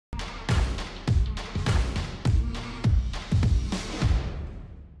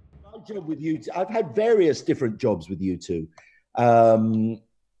job with you. I've had various different jobs with you two. Um,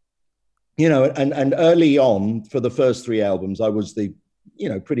 and early on for the first three albums, I was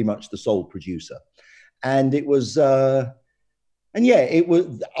pretty much the sole producer, and it was, I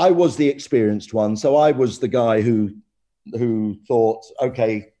was the experienced one. So I was the guy who thought,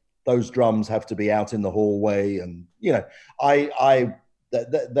 okay, those drums have to be out in the hallway, and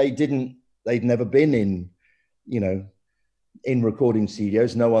they'd never been in recording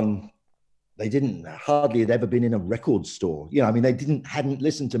studios. They didn't hardly had ever been in a record store. They hadn't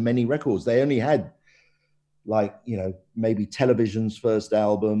listened to many records. They only had maybe Television's first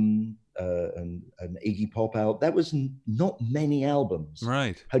album and Iggy Pop out. That was not many albums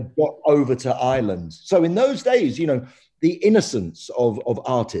right. had got over to Ireland. So in those days, the innocence of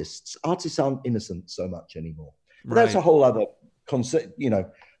artists aren't innocent so much anymore. But that's a whole other concept,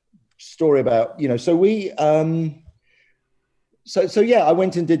 story about, so we, I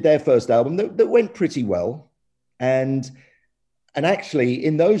went and did their first album that went pretty well. And actually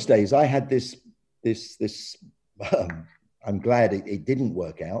in those days I had this, I'm glad it didn't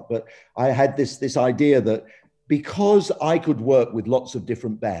work out, but I had this idea that because I could work with lots of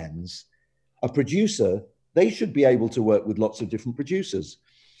different bands, a producer, they should be able to work with lots of different producers.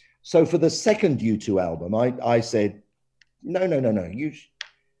 So for the second U2 album, I said, no.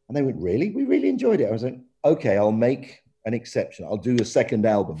 And they went, really? We really enjoyed it. I was like, okay, I'll make an exception. I'll do a second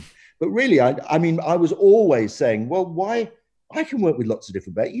album. But really, I was always saying, well, why? I can work with lots of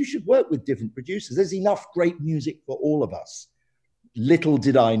different bands. You should work with different producers. There's enough great music for all of us. Little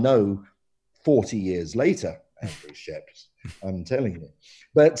did I know 40 years later, Andrew Sheps, I'm telling you.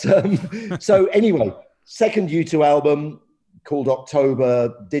 But so anyway, second U2 album called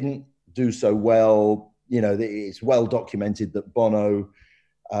October didn't do so well. It's well documented that Bono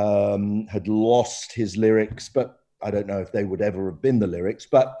had lost his lyrics, but I don't know if they would ever have been the lyrics,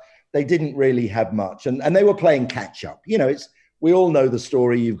 but they didn't really have much. And they were playing catch up. We all know the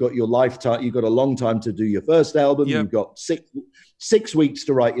story. You've got your lifetime, you've got a long time to do your first album. Yep. You've got six weeks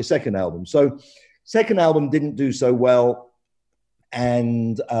to write your second album. So second album didn't do so well.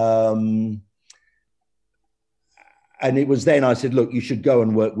 And it was then I said, look, you should go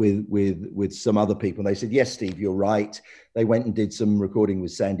and work with some other people. And they said, yes, Steve, you're right. They went and did some recording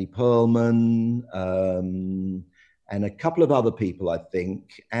with Sandy Pearlman and a couple of other people, I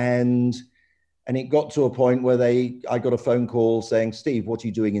think. And it got to a point where I got a phone call saying, Steve, what are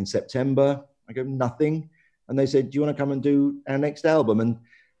you doing in September? I go, nothing. And they said, do you want to come and do our next album? And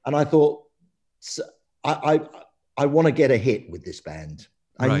I thought, I want to get a hit with this band.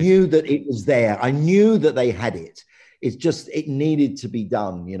 Right. I knew that it was there. I knew that they had it. It's just, it needed to be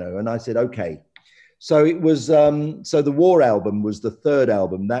done, and I said, okay. So it was, so the War album was the third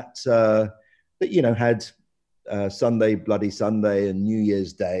album that had Sunday, Bloody Sunday and New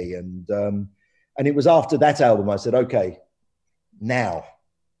Year's Day. And it was after that album, I said, okay, now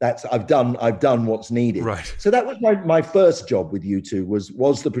I've done what's needed. Right. So that was my first job with U2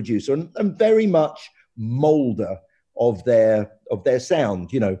 was the producer and very much molder of their sound,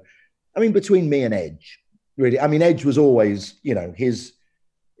 between me and Edge, really. Edge was always,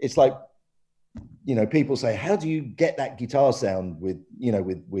 it's like, people say, how do you get that guitar sound with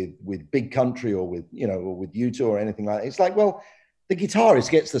Big Country or with U2 or anything like that? It's like, well, the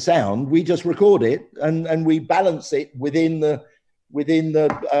guitarist gets the sound, we just record it and we balance it within the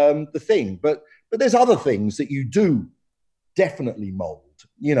thing. But there's other things that you do definitely mold.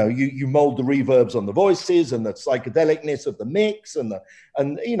 You mold the reverbs on the voices and the psychedelicness of the mix and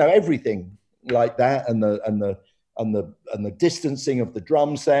everything like that and the distancing of the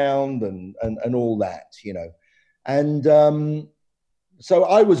drum sound and all that, And so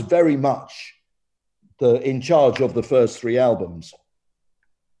I was very much in charge of the first three albums.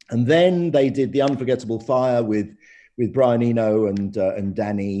 And then they did The Unforgettable Fire with Brian Eno and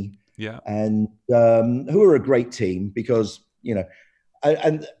Danny. Yeah. And who are a great team because,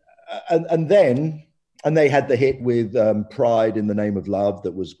 and then they had the hit with Pride in the Name of Love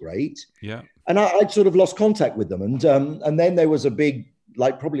that was great. Yeah. And I'd sort of lost contact with them. And then there was a big,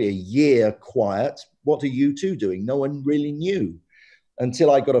 probably a year quiet. What are you two doing? No one really knew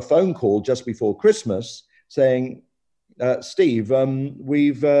until I got a phone call just before Christmas saying, Steve, what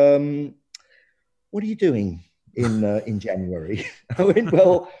are you doing in January? I went,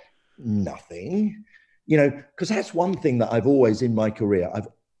 well, nothing, because that's one thing that I've always in my career,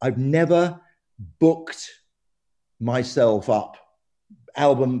 I've never booked myself up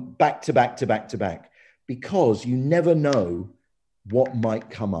album back to back to back to back because you never know what might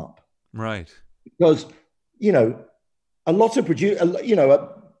come up. Right. Because, a lot of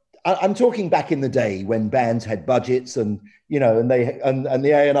I'm talking back in the day when bands had budgets, and and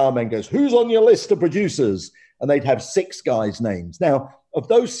the A&R man goes, "Who's on your list of producers?" And they'd have 6 guys' names. Now, of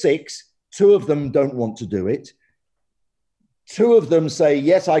those 6, 2 of them don't want to do it. 2 of them say,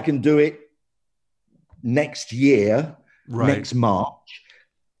 "Yes, I can do it next year, next March."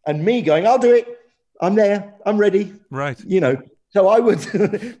 And me going, "I'll do it. I'm there. I'm ready." Right. So I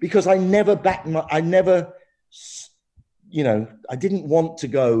would, because I never I didn't want to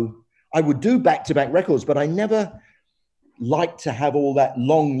go. I would do back-to-back records, but I never liked to have all that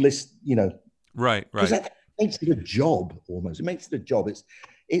long list, Right. Because that makes it a job almost. It makes it a job.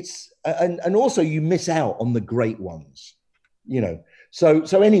 And also you miss out on the great ones,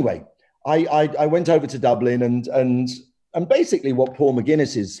 So anyway, I went over to Dublin and basically what Paul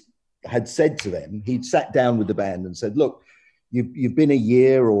McGuinness had said to them, he'd sat down with the band and said, "Look, you've been a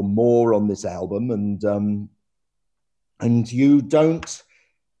year or more on this album, and you don't,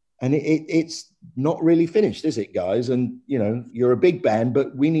 and it's not really finished, is it, guys? And you're a big band,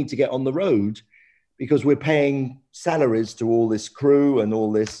 but we need to get on the road because we're paying salaries to all this crew and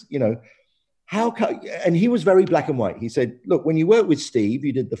all this, how come?" And he was very black and white. He said, "Look, when you work with Steve,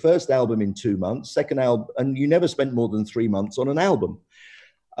 you did the first album in 2 months, second album, and you never spent more than 3 months on an album.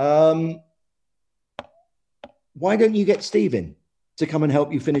 Why don't you get Steve in to come and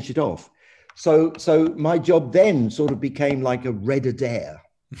help you finish it off?" So my job then sort of became like a Red Adair,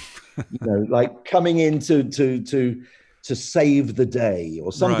 like coming in to save the day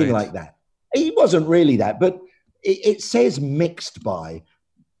or something like that. It wasn't really that, but it says mixed by,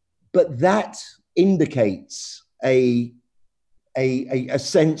 but that indicates a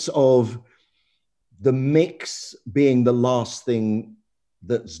sense of the mix being the last thing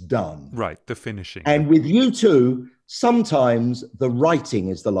that's done. Right, the finishing. And with U2, sometimes the writing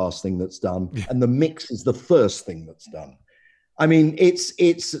is the last thing that's done, and the mix is the first thing that's done. I mean,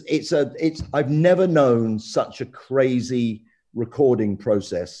 I've never known such a crazy recording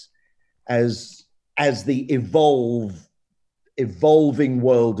process as the evolving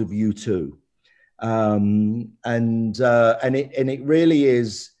world of U2. And it really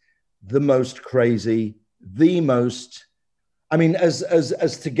is the most crazy, I mean,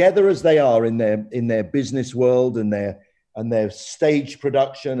 as together as they are in their business world and their stage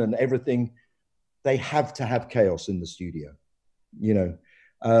production and everything, they have to have chaos in the studio.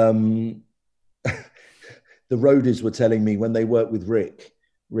 The Roadies were telling me when they worked with Rick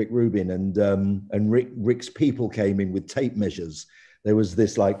Rubin and Rick's people came in with tape measures, there was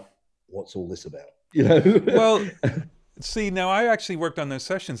this like, what's all this about? Well, see, now I actually worked on those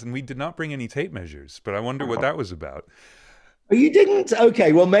sessions and we did not bring any tape measures, but I wonder what that was about. Oh, you didn't?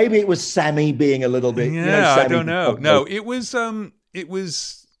 Okay, well, maybe it was Sammy being a little bit. Yeah, I don't know. No, it was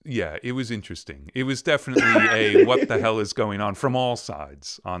interesting. It was definitely a what the hell is going on from all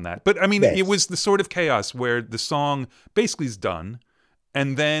sides on that. But I mean, It was the sort of chaos where the song basically is done,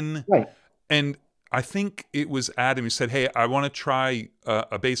 and then, and I think it was Adam who said, "Hey, I want to try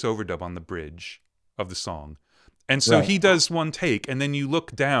a bass overdub on the bridge of the song," and so he does one take, and then you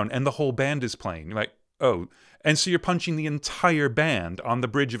look down, and the whole band is playing. You're like, oh. And so you're punching the entire band on the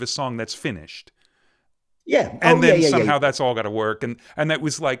bridge of a song that's finished. Yeah. And then somehow that's all got to work. And that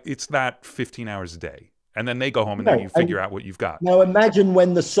was like, it's that 15 hours a day. And then they go home and then you figure out what you've got. Now imagine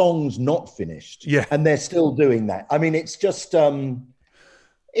when the song's not finished. Yeah. And they're still doing that. I mean, it's just,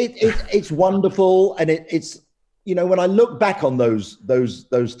 it's wonderful. And it's, when I look back on those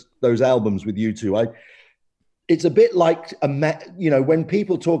albums with U2, it's a bit like, when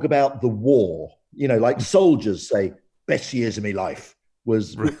people talk about the war, like soldiers say, best years of my life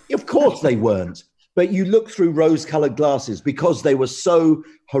was, of course they weren't, but you look through rose-colored glasses because they were so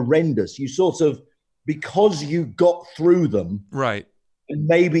horrendous. You sort of, because you got through them, right? And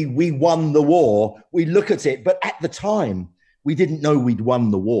maybe we won the war, we look at it, but at the time, we didn't know we'd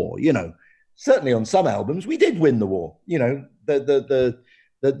won the war, Certainly on some albums, we did win the war, the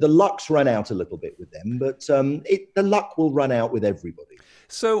luck's run out a little bit with them, but the luck will run out with everybody.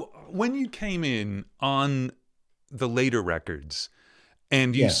 So when you came in on the later records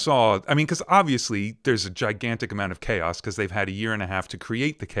and you saw, I mean, because obviously there's a gigantic amount of chaos because they've had a year and a half to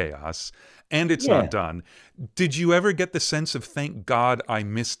create the chaos and it's not done. Did you ever get the sense of, thank God I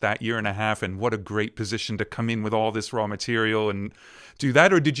missed that year and a half and what a great position to come in with all this raw material and do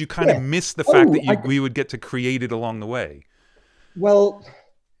that? Or did you kind of miss the fact that we would get to create it along the way? Well,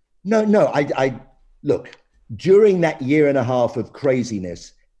 no. I look, during that year and a half of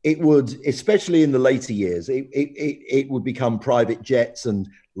craziness, it would, especially in the later years, it would become private jets and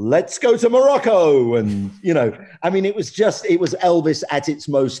let's go to Morocco. And, I mean, it was Elvis at its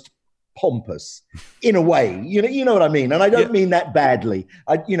most pompous in a way, you know what I mean? And I don't mean that badly.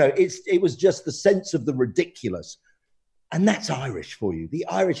 It was just the sense of the ridiculous. And that's Irish for you. The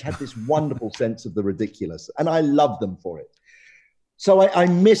Irish had this wonderful sense of the ridiculous, and I love them for it. So I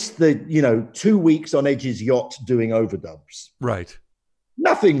missed the, 2 weeks on Edge's yacht doing overdubs. Right.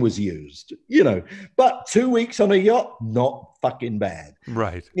 Nothing was used, but 2 weeks on a yacht, not fucking bad.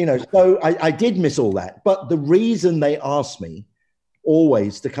 Right. So I did miss all that. But the reason they asked me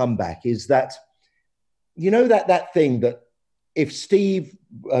always to come back is that, that thing that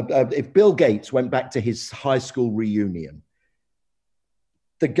if Bill Gates went back to his high school reunion,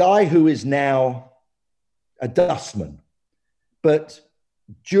 the guy who is now a dustman, but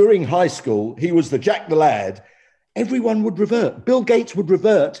during high school, he was the Jack the Lad, everyone would revert. Bill Gates would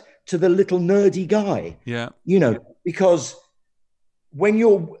revert to the little nerdy guy. Yeah. Because when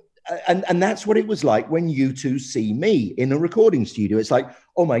you're, and that's what it was like when you two see me in a recording studio. It's like,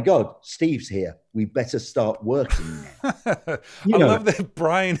 oh my God, Steve's here. We better start working now. I love that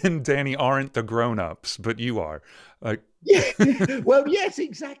Brian and Danny aren't the grown-ups, but you are. Yeah. Well, yes,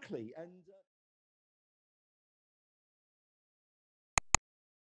 exactly. And